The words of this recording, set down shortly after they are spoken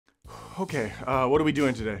Okay, what are we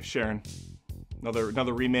doing today, Sharon?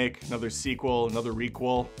 Another remake, another sequel, another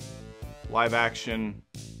requel, live action,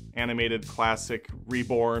 animated classic,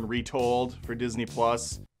 reborn, retold for Disney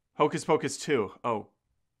Plus. Hocus Pocus 2. Oh,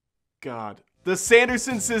 God. The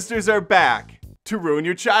Sanderson sisters are back to ruin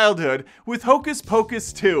your childhood with Hocus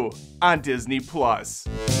Pocus 2 on Disney Plus.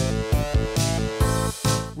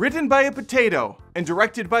 Written by a potato and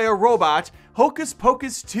directed by a robot, Hocus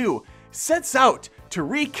Pocus 2 sets out to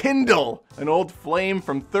rekindle an old flame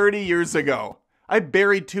from 30 years ago. I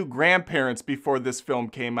buried 2 grandparents before this film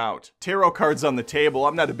came out. Tarot cards on the table.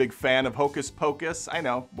 I'm not a big fan of Hocus Pocus. I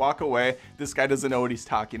know, walk away. This guy doesn't know what he's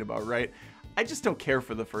talking about, right? I just don't care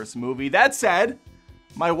for the first movie. That said,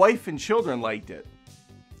 my wife and children liked it.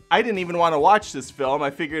 I didn't even want to watch this film. I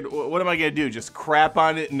figured, what am I going to do? Just crap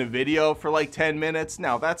on it in a video for like 10 minutes?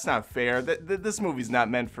 No, that's not fair. This movie's not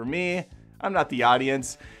meant for me. I'm not the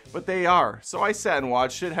audience, but they are. So I sat and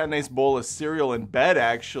watched it, had a nice bowl of cereal in bed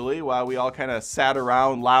actually, while we all kind of sat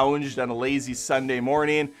around, lounged on a lazy Sunday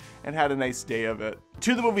morning, and had a nice day of it.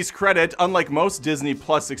 To the movie's credit, unlike most Disney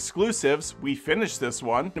Plus exclusives, we finished this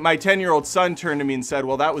one. My 10-year-old son turned to me and said,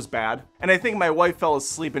 well, that was bad. And I think my wife fell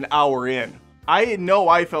asleep an hour in. I know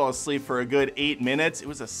I fell asleep for a good 8 minutes. It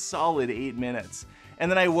was a solid 8 minutes. And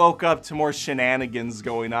then I woke up to more shenanigans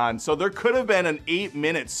going on. So there could have been an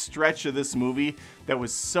 8-minute stretch of this movie that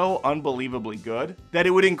was so unbelievably good that it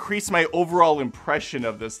would increase my overall impression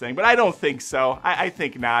of this thing. But I don't think so. I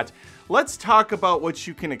think not. Let's talk about what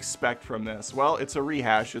you can expect from this. Well, it's a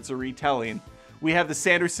rehash. It's a retelling. We have the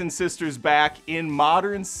Sanderson sisters back in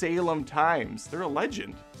modern Salem times. They're a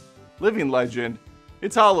legend. Living legend.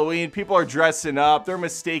 It's Halloween. People are dressing up. They're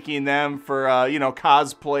mistaking them for,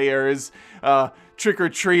 cosplayers,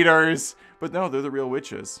 trick-or-treaters. But no, they're the real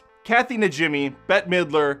witches. Kathy Najimy, Bette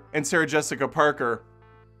Midler, and Sarah Jessica Parker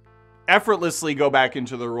effortlessly go back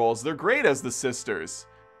into their roles. They're great as the sisters.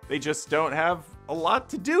 They just don't have a lot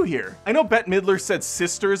to do here. I know Bette Midler said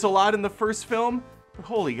sisters a lot in the first film, but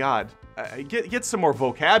holy God, get some more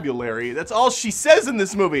vocabulary. That's all she says in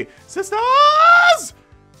this movie. Sisters!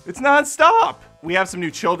 It's nonstop. We have some new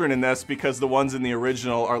children in this because the ones in the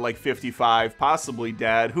original are like 55, possibly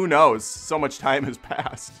dead. Who knows? So much time has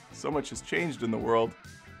passed. So much has changed in the world.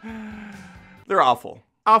 They're awful.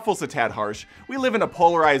 Awful's a tad harsh. We live in a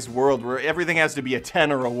polarized world where everything has to be a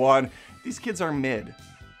 10 or a 1. These kids are mid.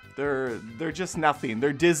 They're just nothing.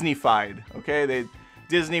 They're Disney-fied, okay?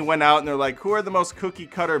 Disney went out and they're like, who are the most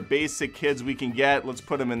cookie-cutter basic kids we can get? Let's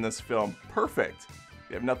put them in this film. Perfect.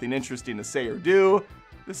 They have nothing interesting to say or do.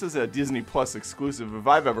 This is a Disney Plus exclusive if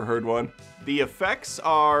I've ever heard one. The effects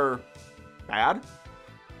are bad.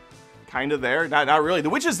 Kind of there. Not really. The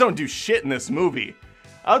witches don't do shit in this movie.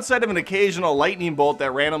 Outside of an occasional lightning bolt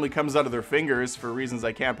that randomly comes out of their fingers for reasons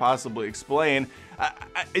I can't possibly explain.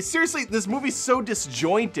 Seriously, this movie's so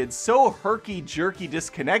disjointed, so herky-jerky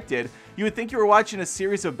disconnected, you would think you were watching a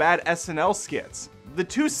series of bad SNL skits. The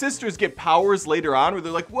 2 sisters get powers later on where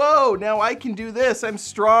they're like, whoa, now I can do this, I'm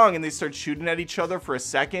strong, and they start shooting at each other for a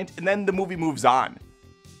second, and then the movie moves on.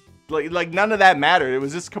 Like none of that mattered. It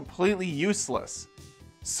was just completely useless.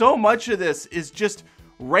 So much of this is just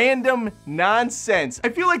random nonsense. I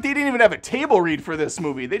feel like they didn't even have a table read for this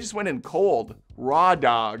movie. They just went in cold. Raw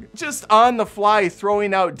dog. Just on the fly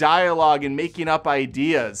throwing out dialogue and making up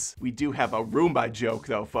ideas. We do have a Roomba joke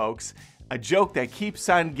though, folks. A joke that keeps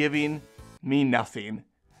on giving me nothing.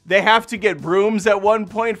 They have to get brooms at one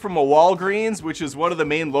point from a Walgreens, which is one of the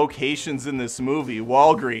main locations in this movie,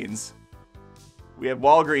 Walgreens. We have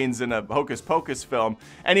Walgreens in a Hocus Pocus film.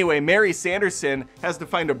 Anyway, Mary Sanderson has to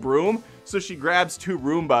find a broom, so she grabs 2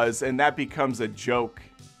 Roombas, and that becomes a joke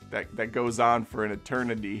that goes on for an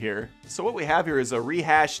eternity here. So what we have here is a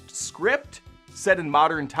rehashed script set in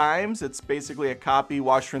modern times. It's basically a copy,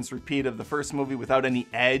 wash, rinse, repeat of the first movie without any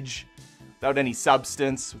edge, without any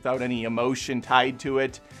substance, without any emotion tied to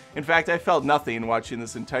it. In fact, I felt nothing watching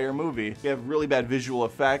this entire movie. We have really bad visual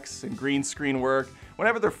effects and green screen work.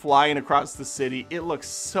 Whenever they're flying across the city, it looks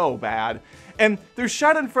so bad. And they're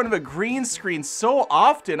shot in front of a green screen so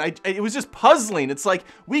often, it was just puzzling. It's like,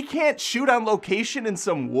 we can't shoot on location in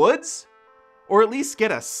some woods? Or at least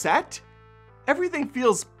get a set? Everything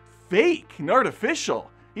feels fake and artificial.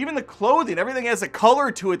 Even the clothing, everything has a color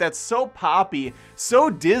to it that's so poppy, so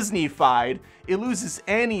Disney-fied, it loses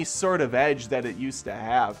any sort of edge that it used to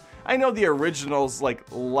have. I know the original's like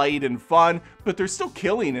light and fun, but they're still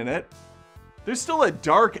killing in it. There's still a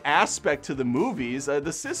dark aspect to the movies.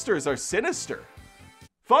 The sisters are sinister.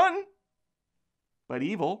 Fun, but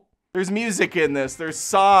evil. There's music in this, there's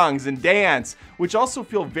songs and dance, which also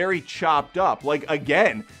feel very chopped up. Like,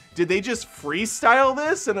 again, did they just freestyle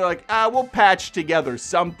this? And they're like, we'll patch together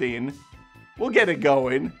something. We'll get it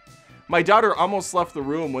going. My daughter almost left the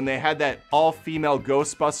room when they had that all-female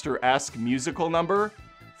Ghostbuster-esque musical number.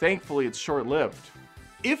 Thankfully, it's short-lived.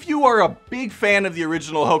 If you are a big fan of the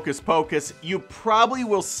original Hocus Pocus, you probably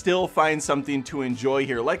will still find something to enjoy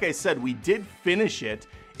here. Like I said, we did finish it.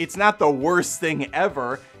 It's not the worst thing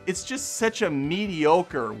ever. It's just such a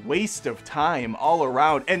mediocre waste of time all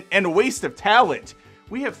around, and a waste of talent.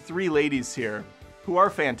 We have 3 ladies here who are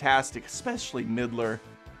fantastic, especially Midler.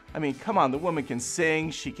 I mean, come on, the woman can sing,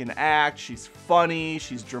 she can act, she's funny,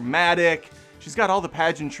 she's dramatic, she's got all the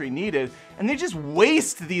pageantry needed, and they just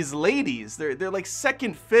waste these ladies. They're like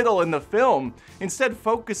second fiddle in the film, instead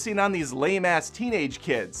focusing on these lame-ass teenage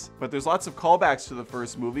kids. But there's lots of callbacks to the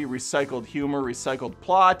first movie, recycled humor, recycled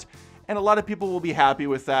plot, and a lot of people will be happy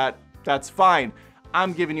with that. That's fine.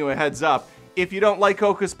 I'm giving you a heads up. If you don't like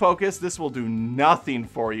Hocus Pocus, this will do nothing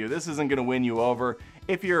for you. This isn't gonna win you over.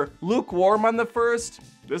 If you're lukewarm on the first,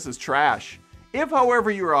 this is trash. If,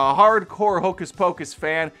 however, you're a hardcore Hocus Pocus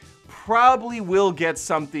fan, probably will get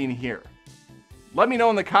something here. Let me know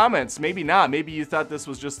in the comments. Maybe not. Maybe you thought this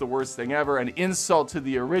was just the worst thing ever, an insult to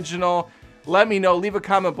the original. Let me know. Leave a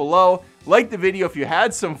comment below. Like the video if you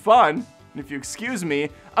had some fun. And if you excuse me,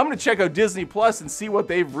 I'm gonna check out Disney Plus and see what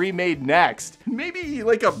they've remade next. Maybe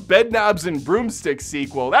like a Bedknobs and Broomsticks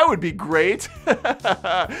sequel. That would be great.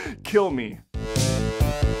 Kill me.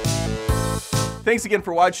 Thanks again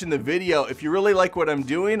for watching the video. If you really like what I'm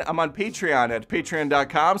doing, I'm on Patreon at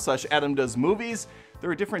patreon.com/AdamDoesMovies. There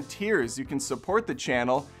are different tiers. You can support the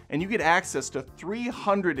channel and you get access to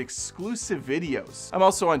 300 exclusive videos. I'm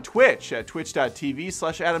also on Twitch at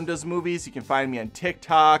twitch.tv/AdamDoesMovies. You can find me on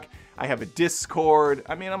TikTok. I have a Discord.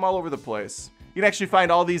 I mean, I'm all over the place. You can actually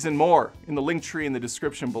find all these and more in the link tree in the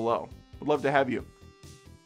description below. Would love to have you.